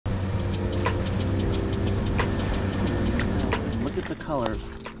colors.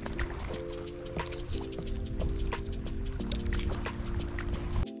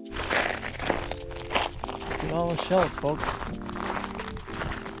 Look at all the shells, folks.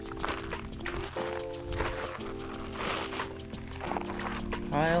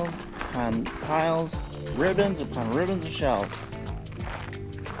 Piles upon piles, ribbons upon ribbons of shells.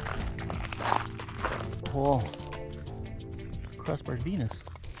 Whole crossbarred Venus.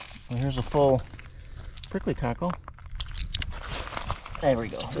 Well, here's a full prickly cockle. There we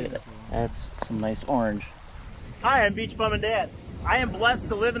go. Look at that. That's some nice orange. Hi, I'm Beach Bum and Dad. I am blessed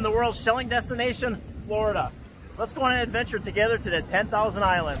to live in the world's shelling destination, Florida. Let's go on an adventure together to the 10,000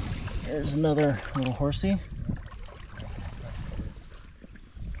 Islands. There's another little horsey.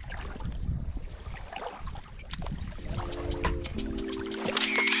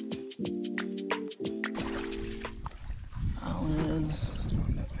 Olives.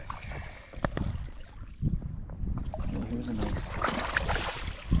 Oh, here's a nice.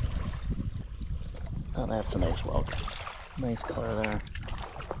 Oh, that's a nice whelk. Nice color there.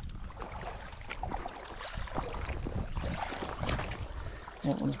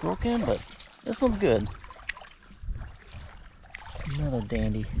 That one's broken, but this one's good. Another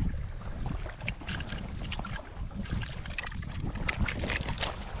dandy.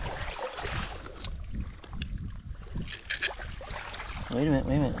 Wait a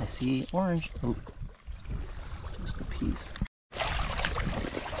minute, I see orange. Oh, just a piece.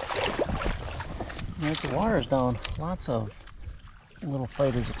 As the water's down, lots of little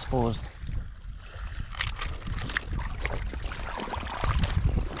fighters exposed.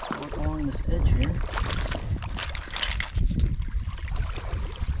 Let's work along this edge here.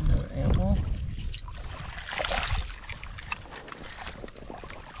 Another animal.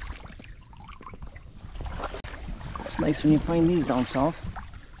 It's nice when you find these down south.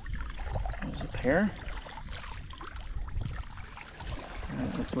 There's a pair.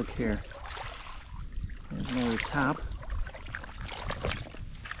 Alright, let's look here. There's another top.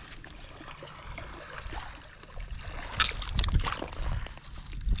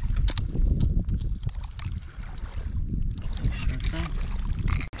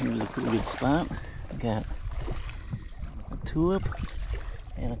 Here's a pretty good spot. We got a tulip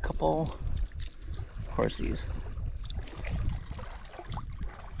and a couple horsies.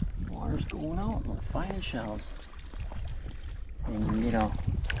 Water's going out and we're finding shells. And you know,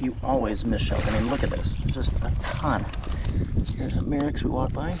 you always miss shells. I mean, look at this. Just a ton. Here's a Merrick's we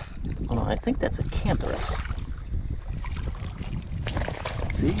walked by. Oh no, I think that's a Cantharus.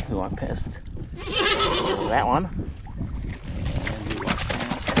 Let's see, we walked past that one. And we walked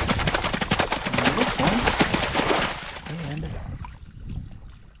past this one. And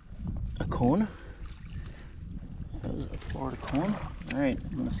a cone. That was a Florida cone. Alright,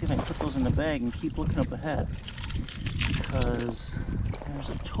 I'm going to see if I can put those in the bag and keep looking up ahead. Because there's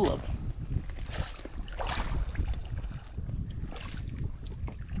a tulip.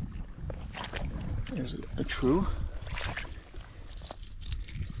 There's a true.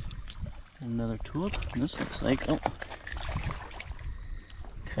 Another tulip. And this looks like, oh.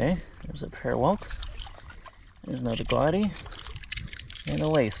 Okay, there's a pear whelk. There's another gaudy. And a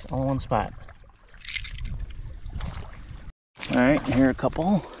lace, all in one spot. Alright, here are a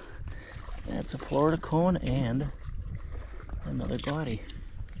couple. That's a Florida cone and another gaudy.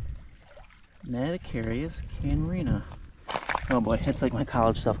 Naticarius canrina. Oh boy, it's like my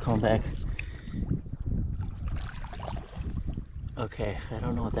college stuff coming back. Okay, I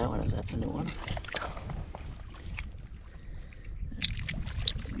don't know what that one is. That's a new one.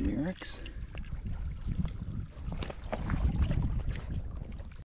 Merrick's.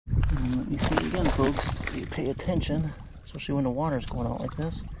 And let me see it again, folks. You pay attention, especially when the water's going out like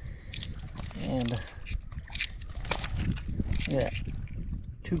this. And yeah,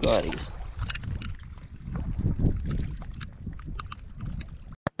 two gaudies.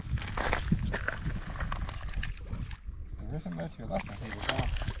 There's some right to your left, I think, as well.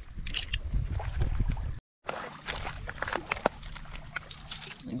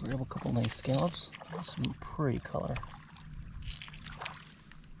 And grab a couple nice scallops. Some pretty color.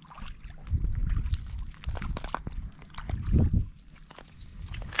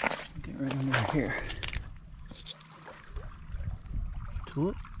 Get right under here.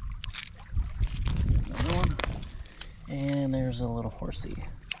 Tulip. Another one. And there's a little horsey.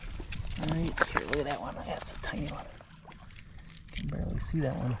 Right here, look at that one. That's a tiny one. Can barely see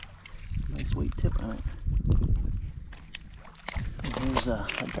that one. Nice weight tip on it. And here's a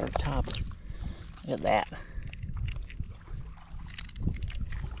dark top. Look at that.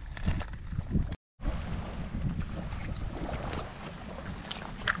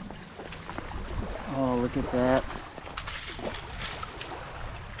 Oh, look at that.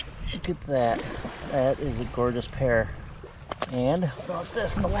 Look at that. That is a gorgeous pair. And what about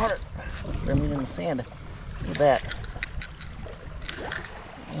this in the water? I mean in the sand. Look at that.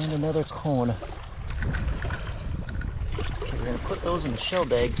 And another cone. Okay, we're gonna put those in the shell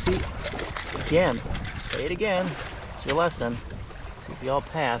bag. See, again, say it again. It's your lesson. See if you all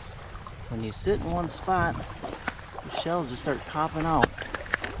pass. When you sit in one spot, the shells just start popping out.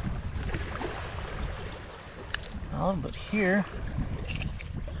 Oh, but here,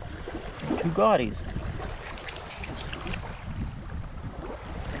 two gaudies.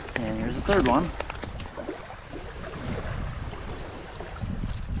 And here's the third one.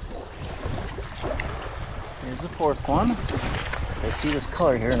 Here's the fourth one. I see this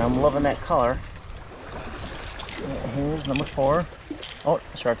color here, and I'm loving that color. Here's number 4. Oh,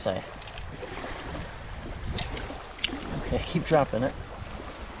 shark's eye. Okay, keep dropping it.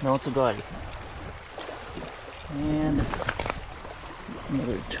 No, it's a gaudy. And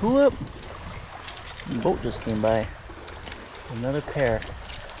another tulip. The boat just came by. Another pair.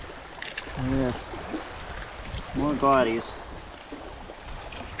 Look at this. More gaudies.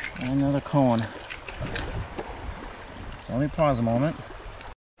 And another cone. So let me pause a moment.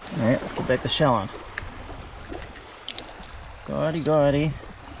 Alright, let's get back to shelling. Gaudy, gaudy.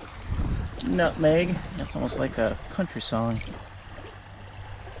 Nutmeg. That's almost like a country song.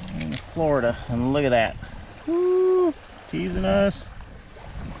 In Florida. And look at that. Woo! Teasing us.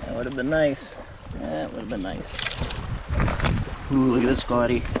 That would have been nice. That would have been nice. Ooh, look at this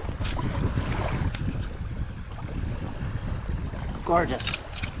gaudy. Gorgeous.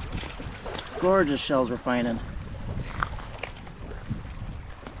 Gorgeous shells we're finding.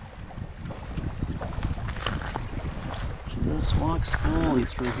 Just walk slowly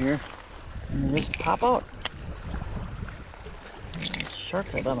through here and they just pop out. There's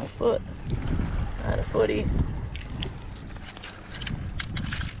shark's eye by my foot. Got a footy.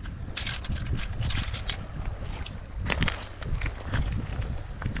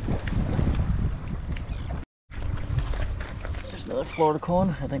 There's another Florida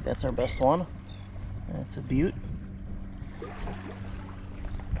cone. I think that's our best one. That's a beaut.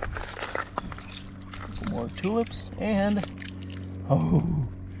 Some more tulips and oh,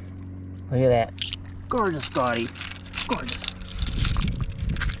 look at that. Gorgeous gaudy. Gorgeous.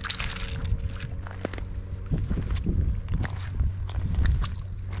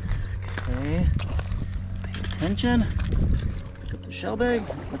 Okay. Pay attention. Pick up the shell bag.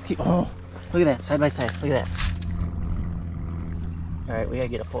 Let's keep. Oh, look at that. Side by side. Look at that. Alright, we gotta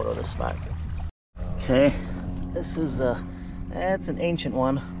get a photo of this spot. Okay. This is that's an ancient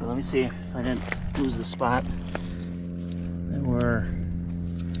one. But let me see if I didn't lose the spot. There were.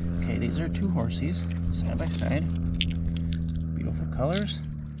 Okay, these are 2 horsies, side by side. Beautiful colors.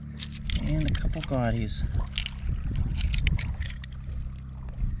 And a couple gaudies.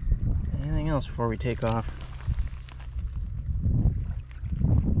 Anything else before we take off?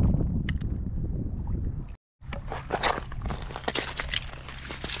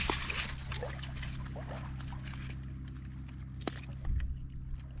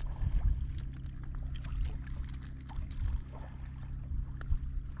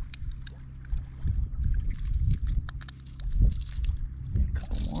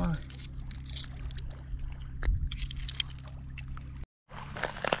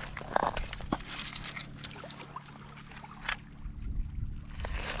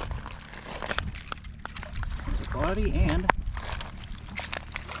 Gaudy and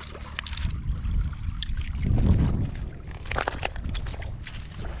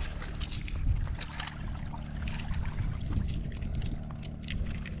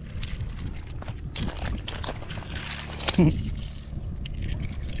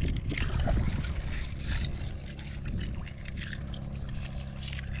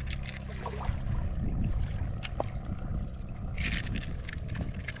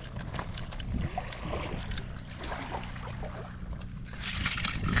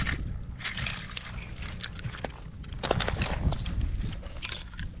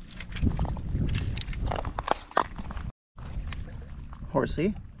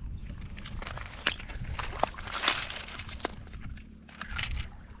horsey.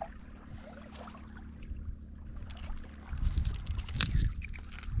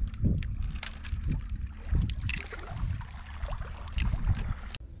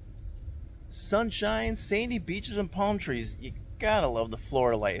 Sunshine, sandy beaches, and palm trees. You gotta love the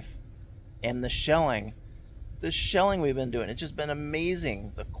Florida life. And the shelling. The shelling we've been doing, it's just been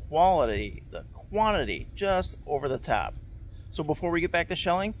amazing. The quality, the quantity, just over the top. So before we get back to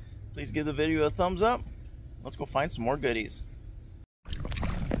shelling, please give the video a thumbs up. Let's go find some more goodies.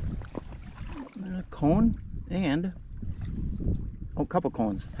 A cone and, Oh, couple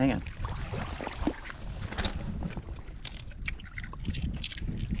cones. Hang on.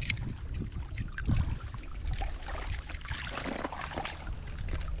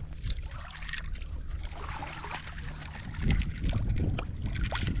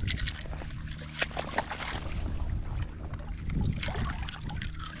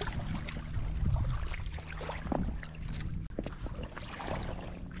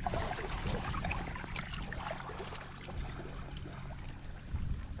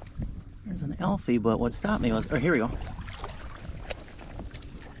 There's an Alfie, but what stopped me was, oh, here we go.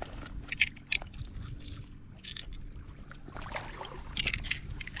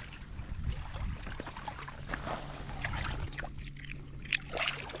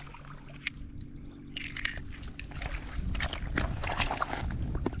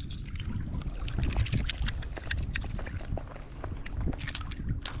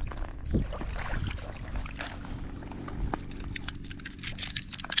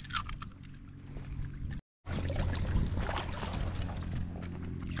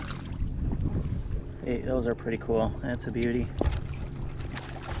 Hey, those are pretty cool. That's a beauty.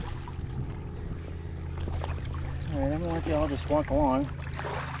 Alright, I'm gonna let you all just walk along.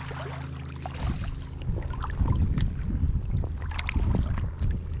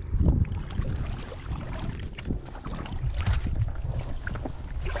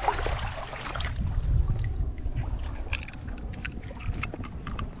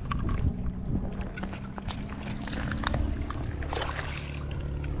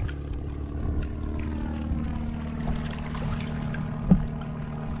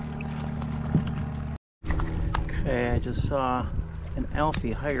 Okay, I just saw an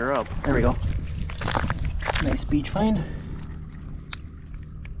Alfie higher up. There we go. Nice beach find.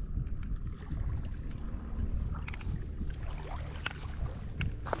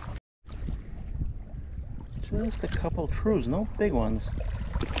 Just a couple trues, no big ones.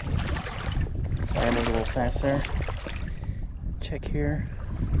 Sorry, I moved a little fast there. Check here.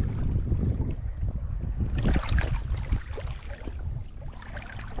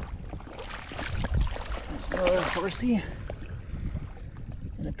 Another horsey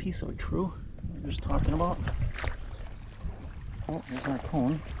and a piece of a true we were just talking about. Oh, there's our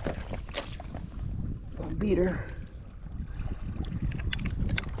cone. Some beater.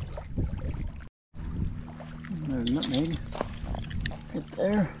 There's a nutmeg. Right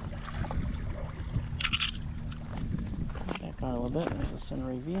there. Back out a little bit. There's a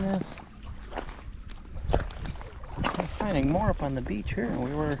Sunray Venus. I'm finding more up on the beach here than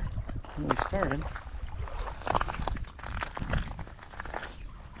we were when we started.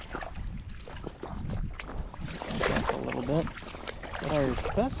 Bit. But our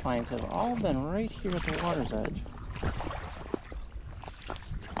best finds have all been right here at the water's edge.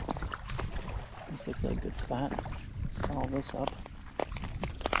 This looks like a good spot. Let's follow this up.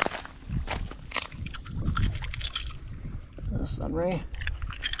 The sunray.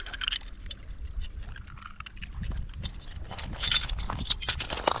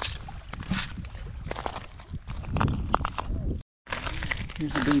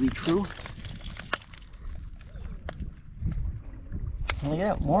 Here's a baby true. Look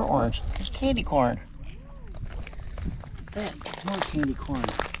at that, more orange. There's candy corn. Look at that, more candy corn.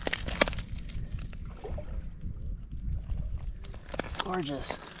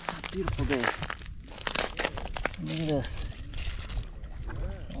 Gorgeous. Beautiful day. Look at this.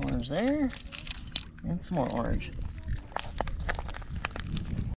 Orange there, and some more orange.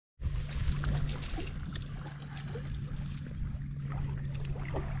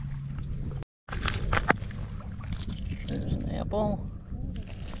 There's an apple.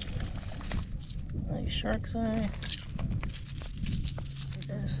 Nice shark's eye.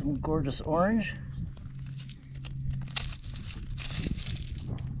 There's some gorgeous orange.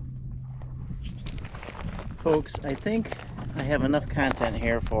 Folks, I think I have enough content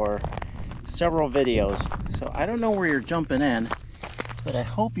here for several videos. So I don't know where you're jumping in, but I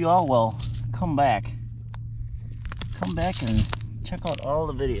hope you all will come back. Come back and check out all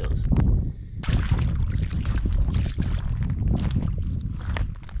the videos.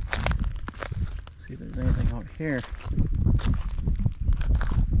 See if there's anything out here.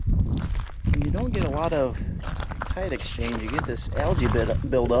 When you don't get a lot of tide exchange, you get this algae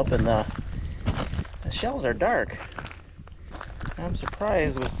build up, and the shells are dark. I'm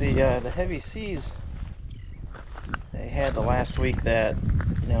surprised with the heavy seas they had the last week that,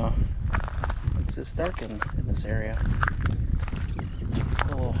 you know, it's just dark in this area. It's a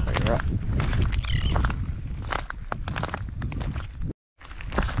little higher up.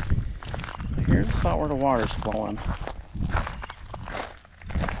 Here's the spot where the water's flowing.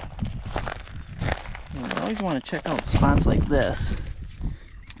 You always want to check out spots like this.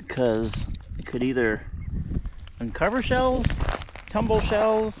 because it could either uncover shells, tumble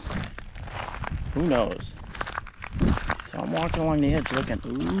shells, who knows. So I'm walking along the edge looking, ooh,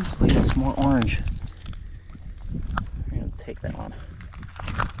 look at this, more orange. I'm gonna take that one.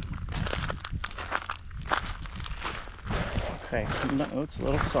 Okay, no, it's a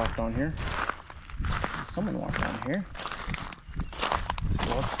little soft on here. There's someone walking on here. Let's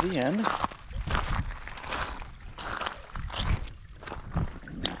go up to the end.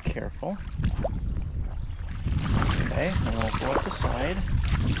 Be careful. Okay, and we'll go up the side.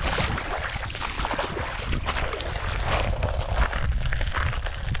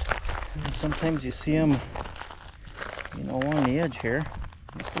 And sometimes you see them, you know, along the edge here.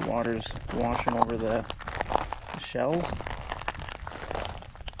 As the water's washing over the shells.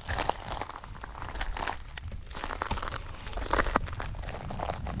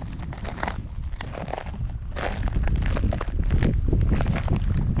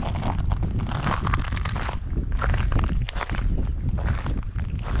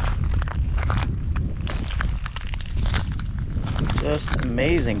 Just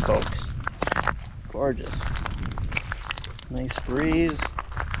amazing, folks. Gorgeous. Nice breeze.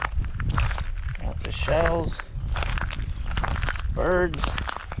 Lots of shells. Birds.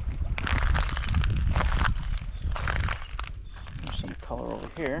 There's some color over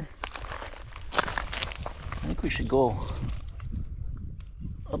here. I think we should go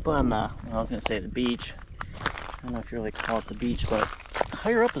up on the, I was going to say the beach. I don't know if you really call it the beach, but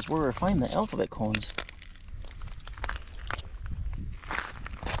higher up is where we're finding the alphabet cones.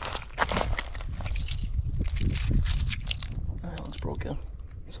 Broken.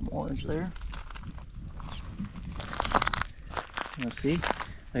 Some orange there. Let's see.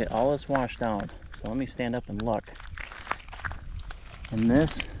 Okay, all this washed down. So let me stand up and look. And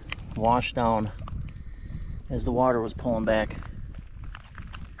this washed down as the water was pulling back.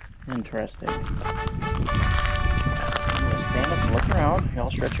 Interesting. So I'm gonna stand up and look around.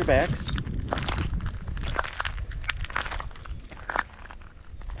 Y'all stretch your backs.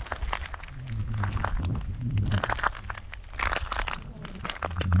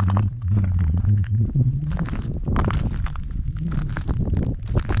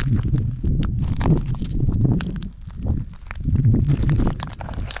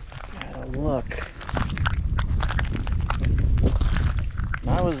 Look.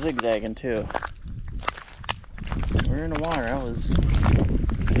 I was zigzagging too. We're in the water. I was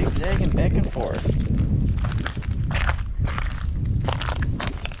zigzagging back and forth.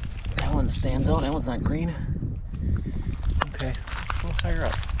 That one stands out. That one's not green. Okay, let's go higher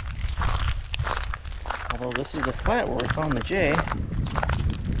up. Although this is a flat where we found the J. I'm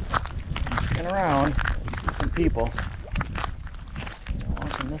looking around. I see some people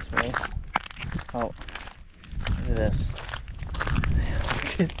walking this way. Oh, look at this.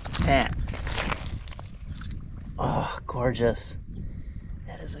 Look at that. Oh, gorgeous.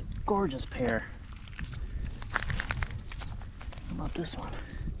 That is a gorgeous pair. How about this one?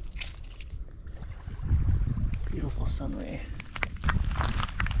 Beautiful sun ray.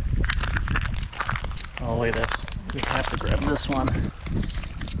 Oh, look at this. We have to grab this one.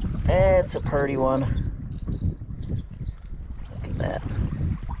 It's a pretty one. Look at that.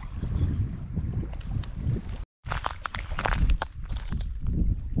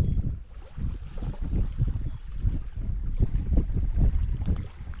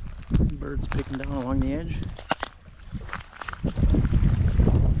 Birds picking down along the edge.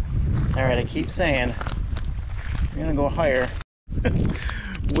 Alright, I keep saying we're gonna go higher.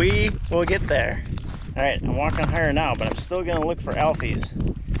 We will get there. Alright, I'm walking higher now, but I'm still gonna look for alphies.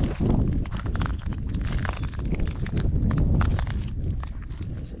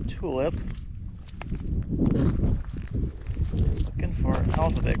 There's a tulip. Looking for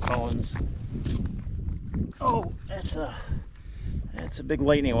alphabet cones. Oh, that's a big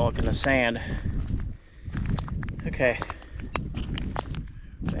lightning walk in the sand. Okay,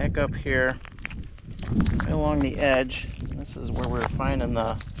 back up here, right along the edge. This is where we're finding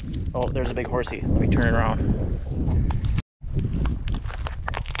the, oh, there's a big horsey. Let me turn it around.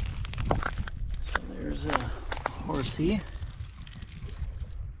 So there's a horsey.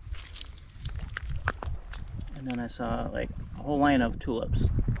 And then I saw like a whole line of tulips.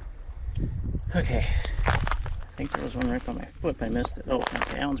 Okay. I think there was one right by my foot, but I missed it. Oh,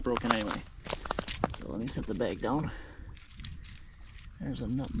 okay, that one's broken anyway. So let me set the bag down. There's a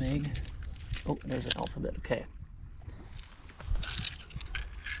nutmeg. Oh, there's an alphabet. Okay.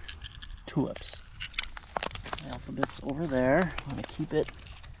 Tulips. The alphabet's over there. I want to keep it.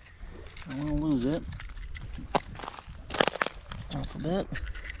 I don't want to lose it. Alphabet.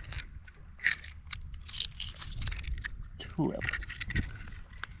 Tulip.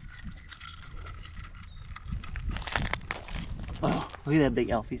 Look at that big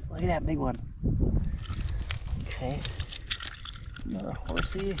Alfie. Look at that big one. Okay. Another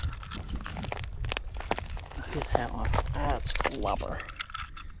horsey. Look at that one. That's a whopper.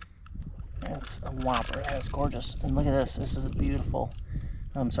 That's a whopper. That's gorgeous. And look at this. This is a beautiful.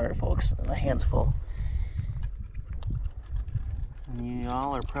 I'm sorry, folks. My hand's full. And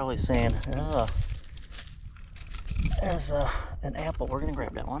y'all are probably saying, there's an apple. We're gonna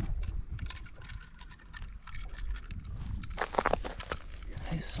grab that one.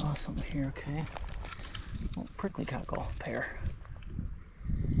 I saw something here. Okay. Oh, prickly cockle pair.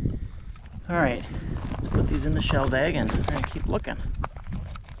 All right. Let's put these in the shell bag and we're gonna keep looking.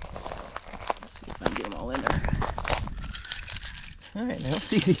 Let's see if I can get them all in there. All right,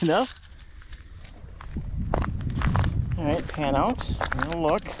 that's easy enough. All right, pan out. We'll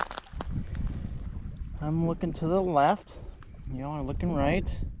look. I'm looking to the left. Y'all are looking right.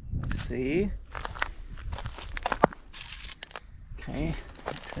 Let's see. Okay,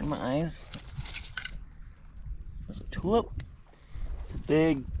 turn my eyes. There's a tulip. It's a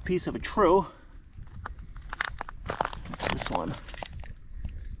big piece of a true. What's this one?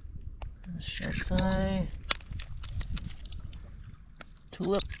 Shark's eye.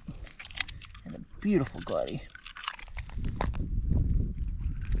 Tulip. And a beautiful gaudy.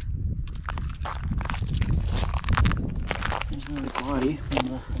 There's another gaudy.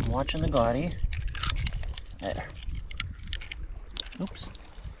 I'm watching the gaudy. There. Oops.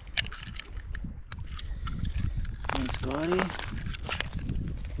 Nice gaudy.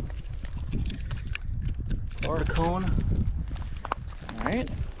 Florida cone. Alright.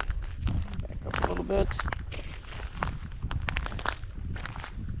 Back up a little bit.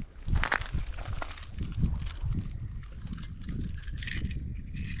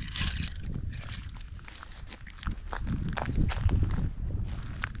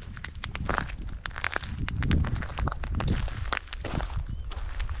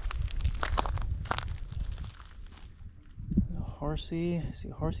 Horsey. I see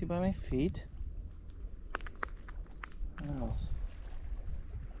a horsey by my feet. What else?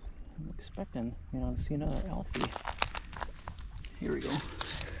 I'm expecting, to see another Alfie. Here we go.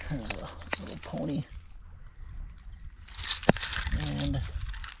 There's a little pony.